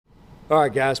All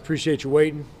right, guys, appreciate you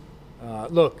waiting.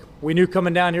 Look, we knew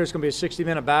coming down here it was going to be a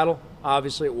 60-minute battle.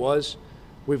 Obviously, it was.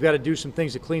 We've got to do some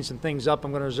things to clean some things up.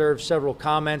 I'm going to reserve several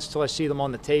comments until I see them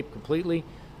on the tape completely.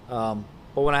 But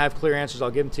when I have clear answers,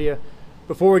 I'll give them to you.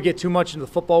 Before we get too much into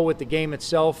the football with the game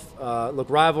itself, look,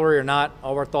 rivalry or not,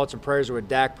 all of our thoughts and prayers are with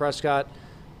Dak Prescott.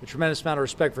 A tremendous amount of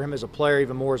respect for him as a player,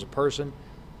 even more as a person.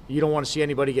 You don't want to see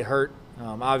anybody get hurt.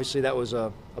 Obviously, that was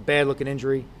a bad-looking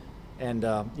injury. And,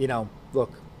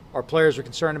 look, our players are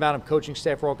concerned about him. Coaching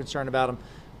staff are all concerned about him.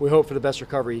 We hope for the best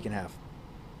recovery he can have.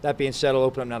 That being said, I'll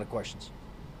open up now to questions.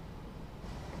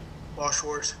 Paul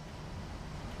Schwartz.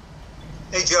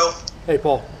 Hey, Joe. Hey,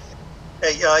 Paul.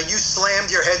 Hey, you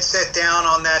slammed your headset down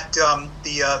on that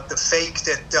the fake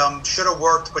that should have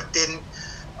worked but didn't.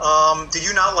 Did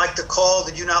you not like the call?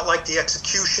 Did you not like the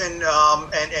execution?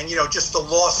 And just the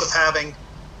loss of having,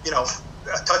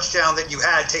 a touchdown that you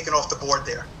had taken off the board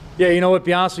there. Yeah, you know what?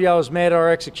 Be honest with you, I was mad at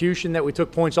our execution that we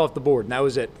took points off the board, and that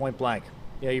was it, point blank.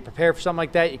 You prepare for something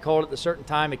like that. You called it at a certain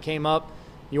time. It came up.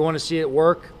 You want to see it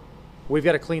work. We've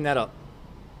got to clean that up.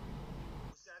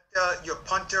 Was that your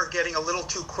punter getting a little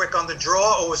too quick on the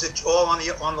draw, or was it all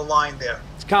on the line there?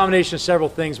 It's a combination of several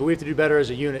things, but we have to do better as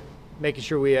a unit, making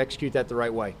sure we execute that the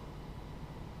right way.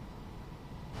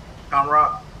 Tom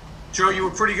Rock. Joe, you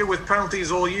were pretty good with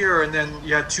penalties all year, and then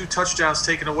you had 2 touchdowns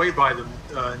taken away by them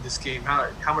in this game.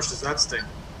 How much does that sting?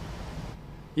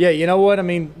 Yeah, you know what? I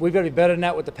mean, we've got to be better than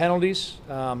that with the penalties.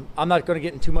 I'm not going to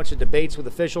get in too much of debates with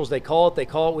officials. They call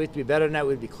it. We have to be better than that.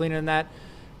 We have to be cleaner than that.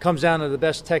 Comes down to the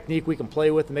best technique we can play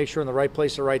with and make sure we're in the right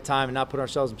place at the right time and not put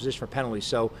ourselves in position for penalties.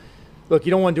 So, look,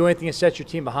 you don't want to do anything that sets your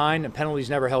team behind, and penalties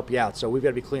never help you out. So we've got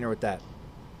to be cleaner with that.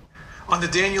 On the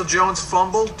Daniel Jones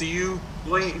fumble, do you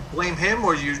blame him,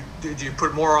 or did you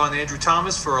put more on Andrew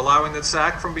Thomas for allowing that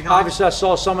sack from behind? Obviously, I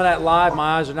saw some of that live.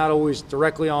 My eyes are not always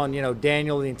directly on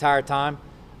Daniel the entire time.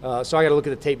 So I got to look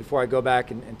at the tape before I go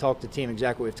back and talk to the team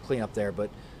exactly what we have to clean up there. But,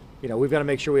 we've got to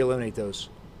make sure we eliminate those.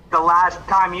 The last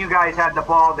time you guys had the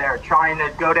ball there, trying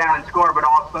to go down and score, but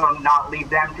also not leave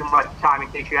them too much time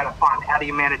in case you had a punt. How do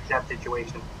you manage that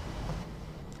situation?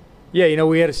 Yeah,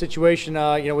 we had a situation, we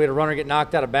had a runner get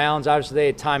knocked out of bounds. Obviously, they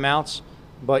had timeouts.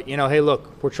 But, hey,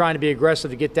 look, we're trying to be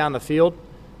aggressive to get down the field.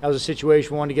 That was a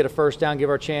situation we wanted to get a first down, give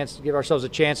ourselves a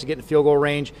chance to get in the field goal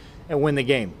range and win the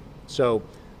game. So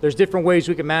there's different ways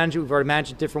we can manage it. We've already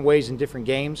managed it different ways in different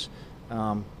games.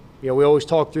 We always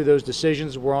talk through those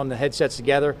decisions. We're on the headsets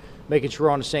together, making sure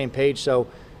we're on the same page. So,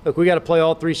 look, we got to play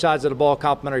all 3 sides of the ball,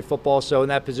 complementary football. So in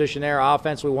that position there,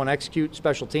 offense, we want to execute.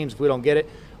 Special teams, if we don't get it,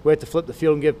 we have to flip the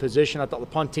field and give position. I thought the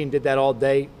punt team did that all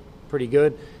day pretty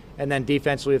good. And then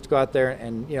defensively, we have to go out there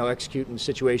and, execute in the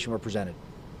situation we're presented.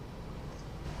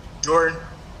 Jordan.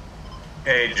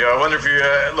 Hey, Joe, I wonder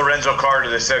if Lorenzo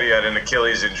Carter, they said he had an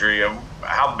Achilles injury.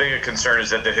 How big a concern is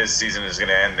that his season is going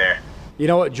to end there? You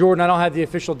know what, Jordan, I don't have the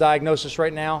official diagnosis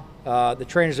right now. The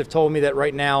trainers have told me that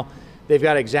right now they've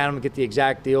got to examine him and get the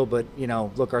exact deal. But,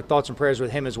 look, our thoughts and prayers with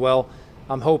him as well.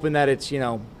 I'm hoping that it's,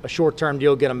 a short-term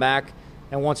deal, get him back.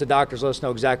 And once the doctors let us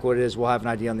know exactly what it is, we'll have an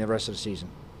idea on the rest of the season.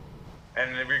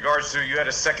 And in regards to, you had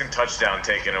a second touchdown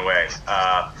taken away.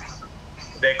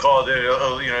 They called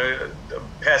it,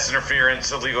 pass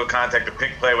interference, illegal contact, a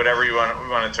pick play, whatever we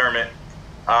want to term it.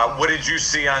 What did you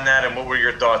see on that, and what were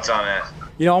your thoughts on that?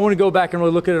 I want to go back and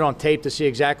really look at it on tape to see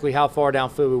exactly how far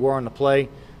downfield we were on the play.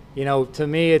 To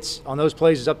me, it's on those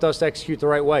plays, it's up to us to execute the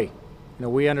right way.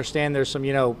 We understand there's some,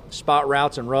 spot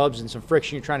routes and rubs and some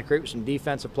friction you're trying to create with some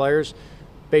defensive players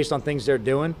based on things they're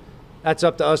doing. That's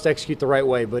up to us to execute the right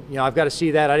way. But, I've got to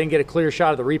see that. I didn't get a clear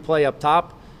shot of the replay up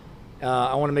top.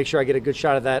 I want to make sure I get a good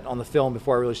shot of that on the film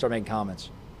before I really start making comments.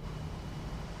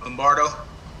 Lombardo.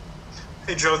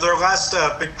 Hey, Joe, their last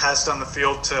big pass down the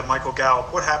field to Michael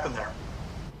Gallup, what happened there?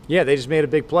 Yeah, they just made a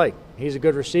big play. He's a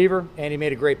good receiver, and he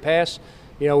made a great pass.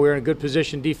 We were in a good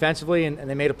position defensively, and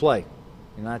they made a play.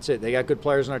 And that's it. They got good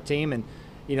players on our team, and,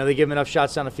 they give him enough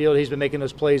shots down the field. He's been making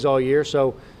those plays all year.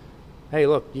 So, hey,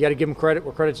 look, you got to give him credit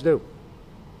where credit's due.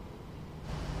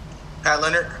 Pat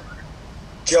Leonard.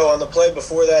 Joe, on the play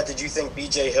before that, did you think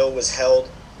B.J. Hill was held?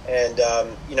 And,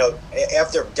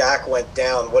 after Dak went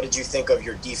down, what did you think of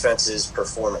your defense's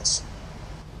performance?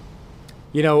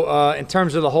 In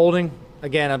terms of the holding,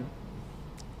 again,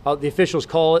 the officials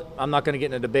call it. I'm not going to get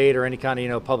in a debate or any kind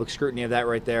of, public scrutiny of that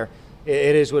right there.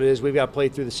 It is what it is. We've got to play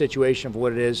through the situation of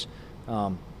what it is.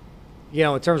 In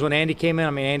terms of when Andy came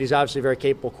in, Andy's obviously a very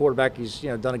capable quarterback. He's,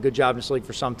 done a good job in this league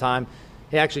for some time.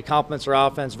 He actually complements our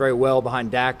offense very well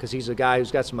behind Dak because he's a guy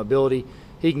who's got some ability.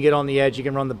 He can get on the edge. He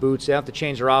can run the boots. They don't have to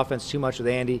change their offense too much with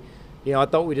Andy. I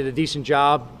thought we did a decent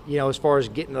job, as far as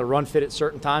getting the run fit at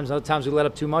certain times. Other times we let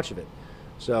up too much of it.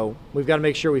 So we've got to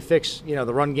make sure we fix,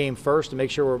 the run game first and make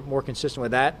sure we're more consistent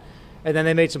with that. And then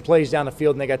they made some plays down the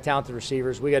field, and they got talented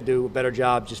receivers. We got to do a better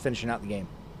job just finishing out the game.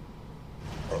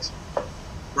 Thanks.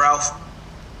 Ralph.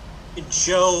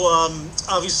 Joe,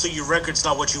 obviously your record's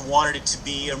not what you wanted it to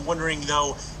be. I'm wondering,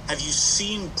 though, have you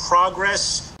seen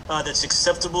progress that's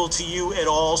acceptable to you at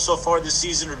all so far this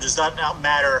season, or does that not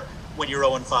matter when you're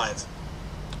 0-5?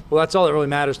 Well, that's all that really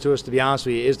matters to us, to be honest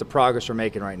with you, is the progress we're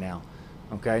making right now.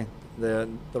 Okay? The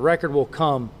record will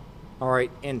come, all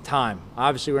right, in time.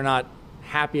 Obviously, we're not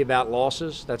happy about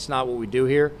losses. That's not what we do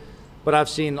here. But I've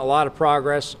seen a lot of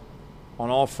progress on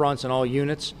all fronts and all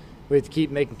units. We have to keep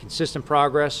making consistent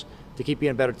progress to keep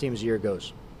being a better team as the year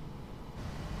goes.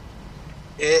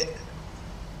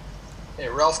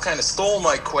 Ralph kind of stole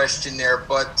my question there,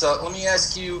 but let me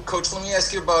ask you, Coach,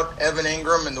 about Evan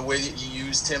Ingram and the way that you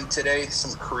used him today,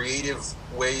 some creative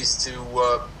ways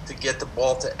to get the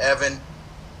ball to Evan.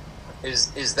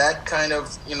 Is that kind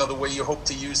of, the way you hope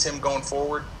to use him going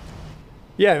forward?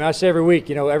 Yeah, I say every week,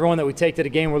 everyone that we take to the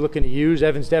game we're looking to use.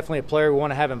 Evan's definitely a player we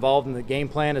want to have involved in the game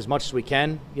plan as much as we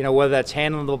can, whether that's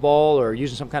handling the ball or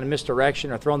using some kind of misdirection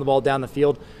or throwing the ball down the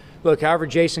field. Look, however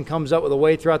Jason comes up with a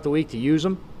way throughout the week to use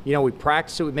them, we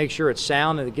practice it, we make sure it's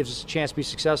sound, and it gives us a chance to be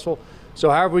successful. So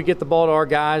however we get the ball to our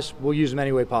guys, we'll use them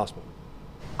any way possible.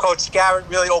 Coach Garrett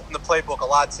really opened the playbook a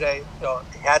lot today.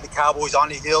 He had the Cowboys on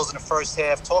the heels in the first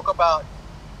half. Talk about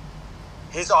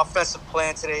his offensive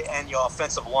plan today and your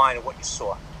offensive line and what you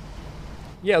saw.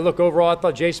 Yeah, look, overall, I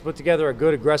thought Jason put together a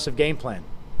good, aggressive game plan.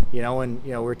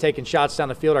 We're taking shots down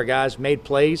the field. Our guys made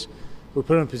plays. We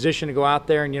put them in position to go out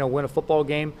there and, win a football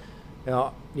game.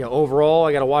 Overall,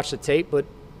 I got to watch the tape. But,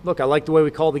 look, I like the way we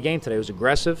called the game today. It was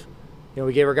aggressive.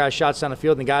 We gave our guys shots down the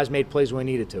field, and the guys made plays when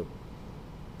we needed to.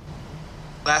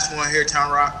 Last one here,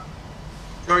 Tom Rock.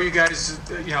 Joe, you guys,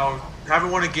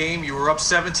 haven't won a game. You were up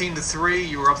 17-3.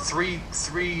 You were up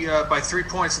by 3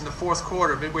 points in the fourth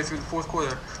quarter, midway through the fourth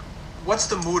quarter. What's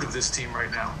the mood of this team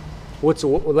right now? What's the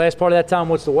last part of that, Tom?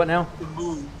 What's the what now?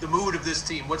 The mood of this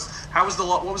team. What was the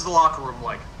locker room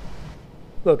like?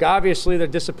 Look, obviously they're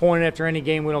disappointed after any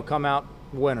game we don't come out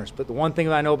winners. But the one thing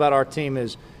that I know about our team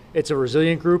is it's a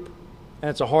resilient group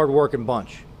and it's a hard-working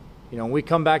bunch. When we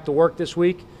come back to work this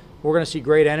week, we're going to see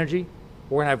great energy.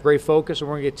 We're going to have great focus, and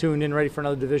we're going to get tuned in ready for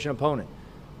another division opponent.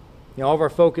 All of our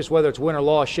focus, whether it's win or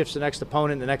loss, shifts to the next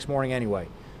opponent the next morning anyway.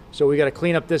 So we got to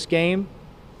clean up this game,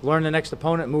 learn the next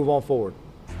opponent, and move on forward.